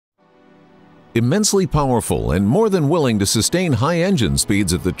Immensely powerful and more than willing to sustain high engine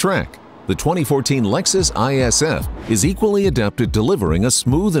speeds at the track, the 2014 Lexus IS F is equally adept at delivering a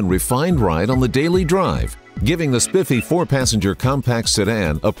smooth and refined ride on the daily drive, giving the spiffy 4-passenger compact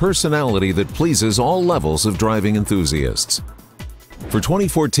sedan a personality that pleases all levels of driving enthusiasts. For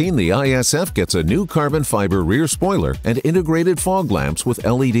 2014, the IS F gets a new carbon fiber rear spoiler and integrated fog lamps with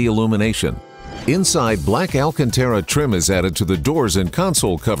LED illumination. Inside, black Alcantara trim is added to the doors and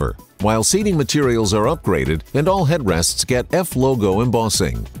console cover, while seating materials are upgraded and all headrests get F logo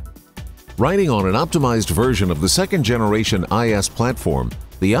embossing. Riding on an optimized version of the second-generation IS platform,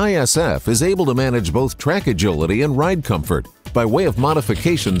 the IS F is able to manage both track agility and ride comfort by way of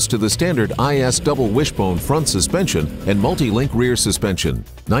modifications to the standard IS double wishbone front suspension and multi-link rear suspension,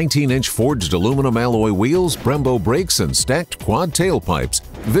 19-inch forged aluminum alloy wheels, Brembo brakes, and stacked quad tailpipes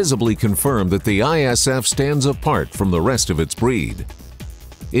visibly confirm that the IS F stands apart from the rest of its breed.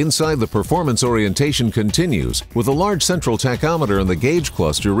 Inside, the performance orientation continues, with a large central tachometer and the gauge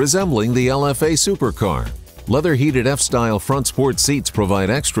cluster resembling the LFA supercar. Leather-heated F-style front sport seats provide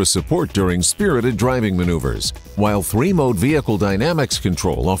extra support during spirited driving maneuvers, while 3-mode vehicle dynamics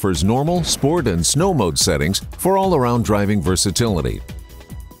control offers normal, sport, and snow mode settings for all-around driving versatility.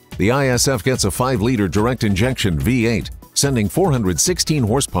 The ISF gets a 5-liter direct-injection V8, sending 416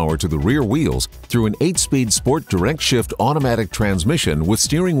 horsepower to the rear wheels through an 8-speed sport direct-shift automatic transmission with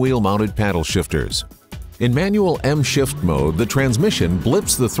steering wheel-mounted paddle shifters. In manual M-shift mode, the transmission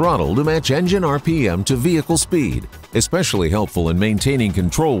blips the throttle to match engine RPM to vehicle speed, especially helpful in maintaining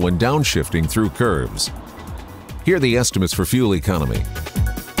control when downshifting through curves. Here are the estimates for fuel economy.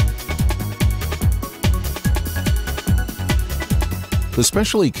 The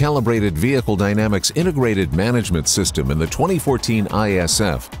specially calibrated Vehicle Dynamics Integrated Management System in the 2014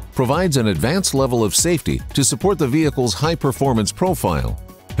 ISF provides an advanced level of safety to support the vehicle's high-performance profile,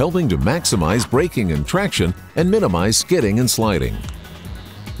 helping to maximize braking and traction and minimize skidding and sliding.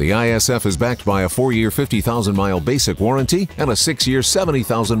 The ISF is backed by a 4-year 50,000-mile basic warranty and a 6-year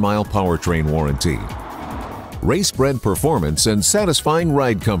 70,000-mile powertrain warranty. Race-bred performance and satisfying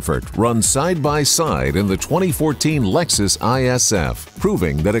ride comfort run side by side in the 2014 Lexus ISF,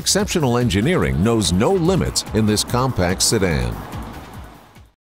 proving that exceptional engineering knows no limits in this compact sedan.